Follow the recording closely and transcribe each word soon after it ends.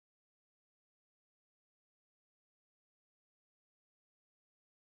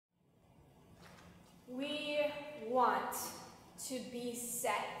want to be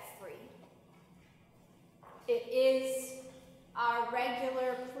set free. It is our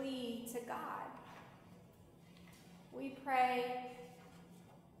regular plea to God. We pray,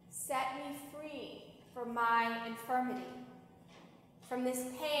 set me free from my infirmity, from this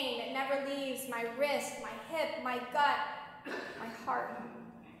pain that never leaves my wrist, my hip, my gut, my heart.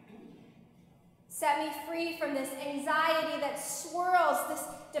 Set me free from this anxiety that swirls, this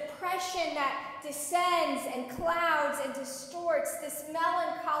depression that descends and clouds and distorts, this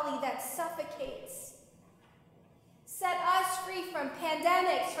melancholy that suffocates. Set us free from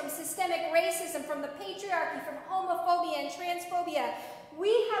pandemics, from systemic racism, from the patriarchy, from homophobia and transphobia.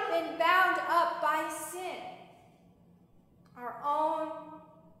 We have been bound up by sin, our own,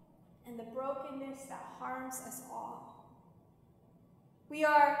 and the brokenness that harms us all. We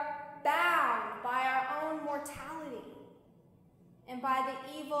are bound by our own mortality and by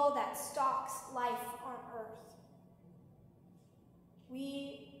the evil that stalks life on earth.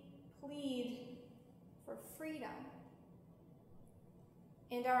 We plead for freedom,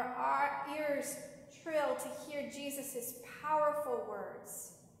 and our ears thrill to hear Jesus' powerful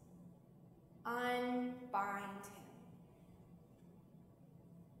words, unbind him.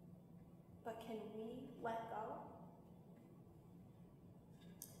 But can we let go?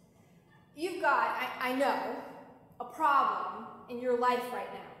 You've got, I know, a problem in your life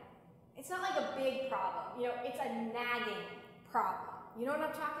right now. It's not like a big problem. It's a nagging problem. You know what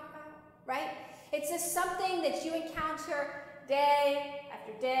I'm talking about, right? It's just something that you encounter day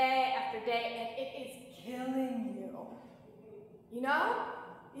after day after day, and it is killing you. You know?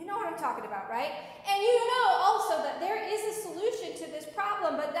 You know what I'm talking about, right? And you know also that there is a solution to this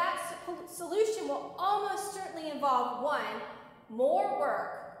problem, but that solution will almost certainly involve, one, more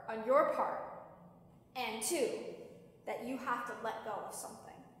work on your part, and two, that you have to let go of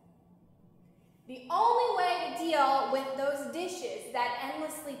something. The only way to deal with those dishes that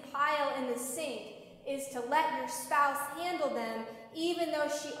endlessly pile in the sink is to let your spouse handle them, even though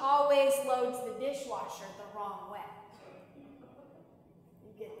she always loads the dishwasher the wrong way.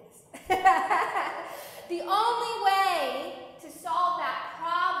 You get this. The only way to solve that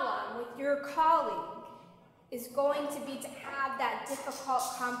problem with your colleague is going to be to have that difficult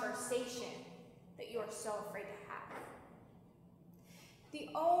conversation that you're so afraid to have. The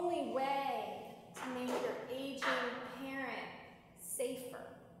only way to make your aging parent safer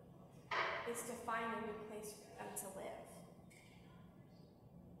is to find a new place for them to live.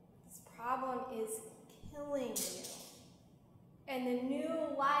 This problem is killing you. And the new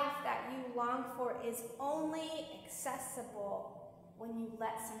life that you long for is only accessible when you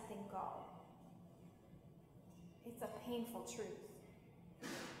let something go. It's a painful truth.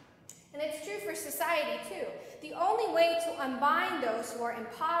 And it's true for society too. The only way to unbind those who are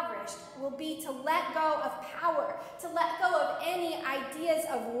impoverished will be to let go of power, to let go of any ideas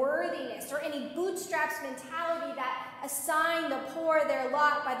of worthiness or any bootstraps mentality that assign the poor their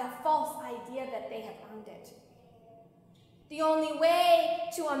lot by the false idea that they have earned it. The only way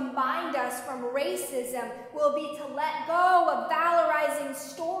to unbind us from racism will be to let go of valorizing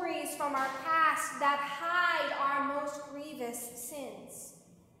stories from our past that hide our most grievous sins.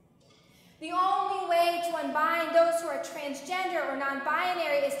 The only way to unbind those who are transgender or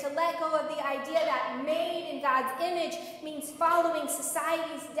non-binary is to let go of the idea that made in God's image means following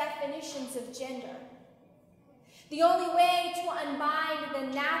society's definitions of gender. The only way to unbind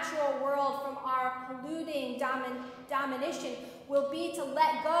the natural world from our polluting domination will be to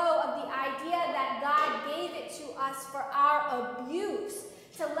let go of the idea that God gave it to us for our abuse,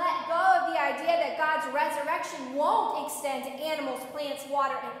 to let go of the idea that God's resurrection won't extend to animals, plants,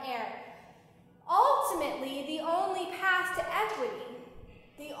 water, and air. Ultimately, the only path to equity,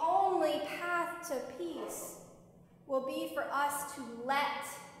 the only path to peace, will be for us to let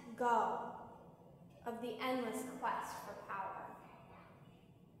go of the endless quest for power.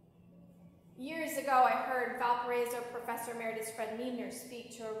 Years ago, I heard Valparaiso Professor Emeritus Fred Meadner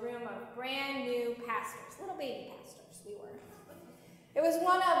speak to a room of brand new pastors, little baby pastors we were. It was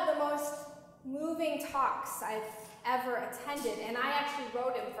one of the most moving talks I've ever attended, and I actually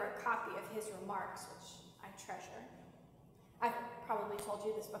wrote him for a copy of his remarks, which I treasure. I've probably told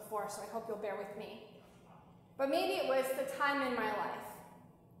you this before, so I hope you'll bear with me. But maybe it was the time in my life.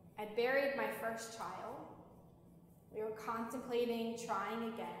 I'd buried my first child. We were contemplating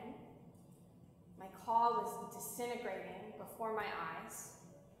trying again. My call was disintegrating before my eyes.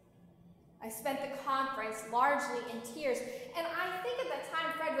 I spent the conference largely in tears, and I think at the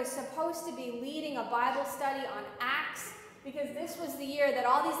time Fred was supposed to be leading a Bible study on Acts, because this was the year that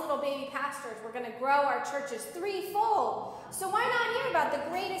all these little baby pastors were going to grow our churches threefold. So why not hear about the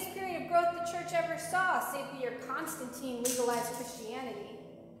greatest period of growth the church ever saw, save the year Constantine legalized Christianity?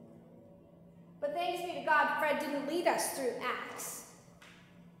 But thanks be to God, Fred didn't lead us through Acts.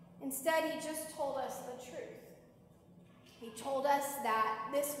 Instead, he just told us the truth. He told us that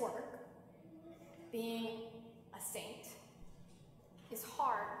this work, being a saint, is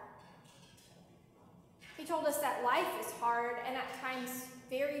hard. He told us that life is hard and at times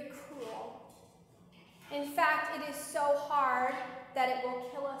very cruel. In fact, it is so hard that it will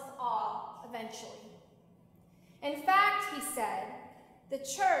kill us all eventually. In fact, he said, the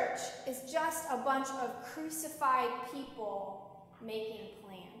church is just a bunch of crucified people making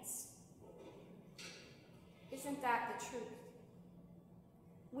plans. Isn't that the truth?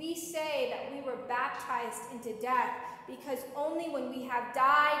 We say that we were baptized into death because only when we have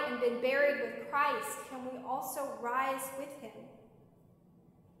died and been buried with Christ can we also rise with him.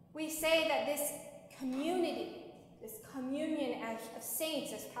 We say that this community, this communion of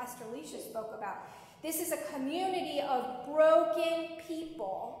saints, as Pastor Alicia spoke about, this is a community of broken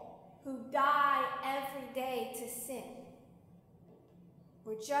people who die every day to sin.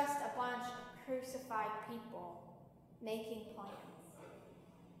 We're just a bunch of crucified people making plans.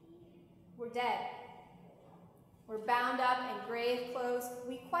 We're dead. We're bound up in grave clothes.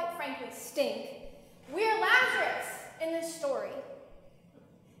 We quite frankly stink. We're Lazarus in this story.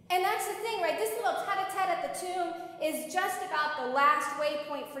 And that's the thing, right? This little tete-a-tete at the tomb is just about the last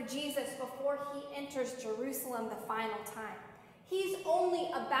waypoint for Jesus before he enters Jerusalem the final time. He's only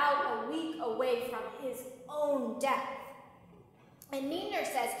about a week away from his own death. And Nienner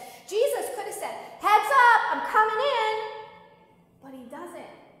says, Jesus could have said, heads up, I'm coming in. But he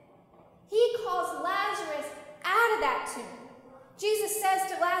doesn't. He calls Lazarus out of that tomb. Jesus says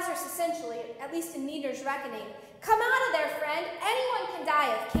to Lazarus, essentially, at least in Nienner's reckoning, come out of there, friend. Anyone can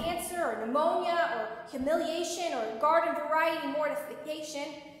die of cancer or pneumonia or humiliation or garden variety mortification.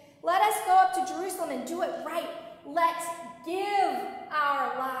 Let us go up to Jerusalem and do it right. Let's give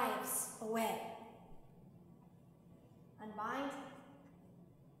our lives away. Unbind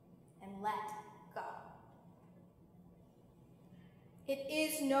and let go. It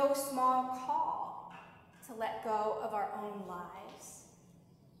is no small call to let go of our own lives,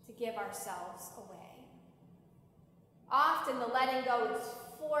 to give ourselves away. Often the letting go is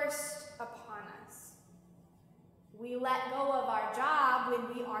forced upon us. We let go of our job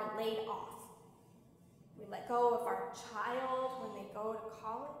when we are laid off. We let go of our child when they go to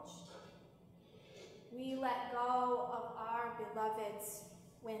college. We let go of our beloveds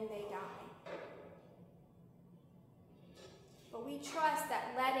when they die. But we trust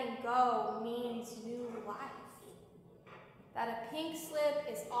that letting go means new life. That a pink slip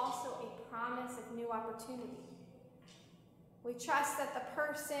is also a promise of new opportunity. We trust that the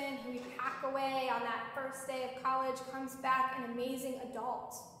person who we pack away on that first day of college comes back an amazing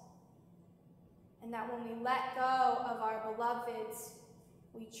adult. And that when we let go of our beloveds,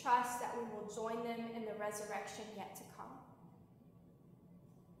 we trust that we will join them in the resurrection yet to come.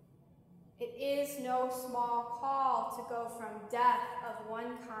 It is no small call to go from death of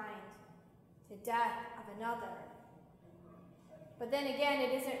one kind to death of another. But then again,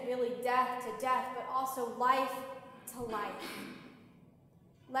 it isn't really death to death, but also life to life.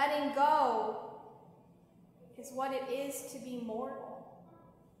 Letting go is what it is to be mortal.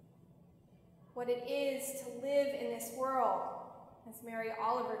 What it is to live in this world, as Mary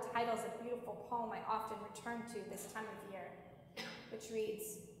Oliver titles a beautiful poem I often return to this time of year, which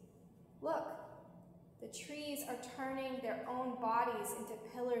reads, look, the trees are turning their own bodies into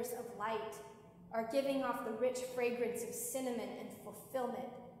pillars of light, are giving off the rich fragrance of cinnamon and fulfillment.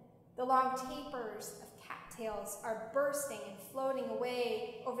 The long tapers of cattails are bursting and floating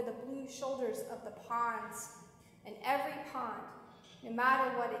away over the blue shoulders of the ponds. And every pond, no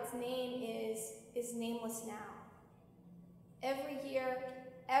matter what its name is nameless now. Every year,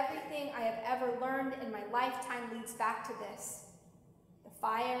 everything I have ever learned in my lifetime leads back to this. The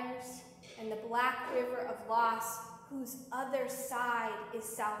fires and the black river of loss, whose other side is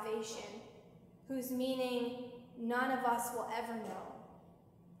salvation, whose meaning none of us will ever know.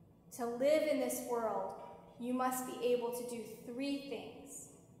 To live in this world, you must be able to do three things: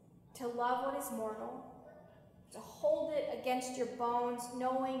 to love what is mortal, to hold it against your bones,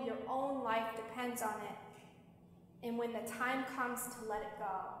 knowing your own life depends on it, and when the time comes to let it go,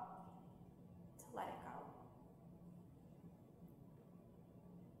 to let it go.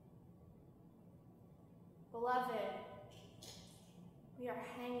 Beloved, we are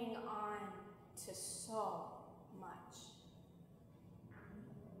hanging on to so much.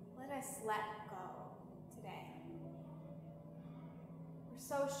 Let us let go today.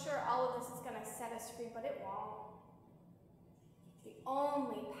 so sure all of this is going to set us free, but it won't. The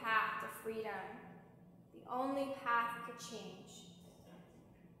only path to freedom, the only path to change,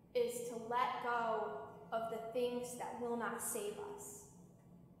 is to let go of the things that will not save us.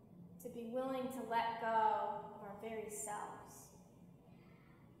 To be willing to let go of our very selves.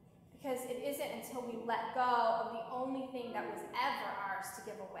 Because it isn't until we let go of the only thing that was ever ours to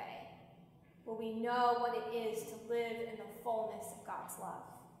give away will we know what it is to live in the fullness of God's love.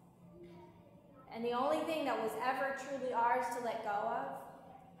 And the only thing that was ever truly ours to let go of,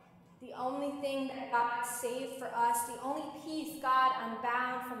 the only thing that God saved for us, the only peace God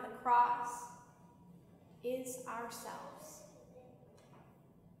unbound from the cross, is ourselves.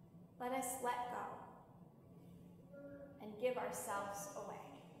 Let us let go and give ourselves away.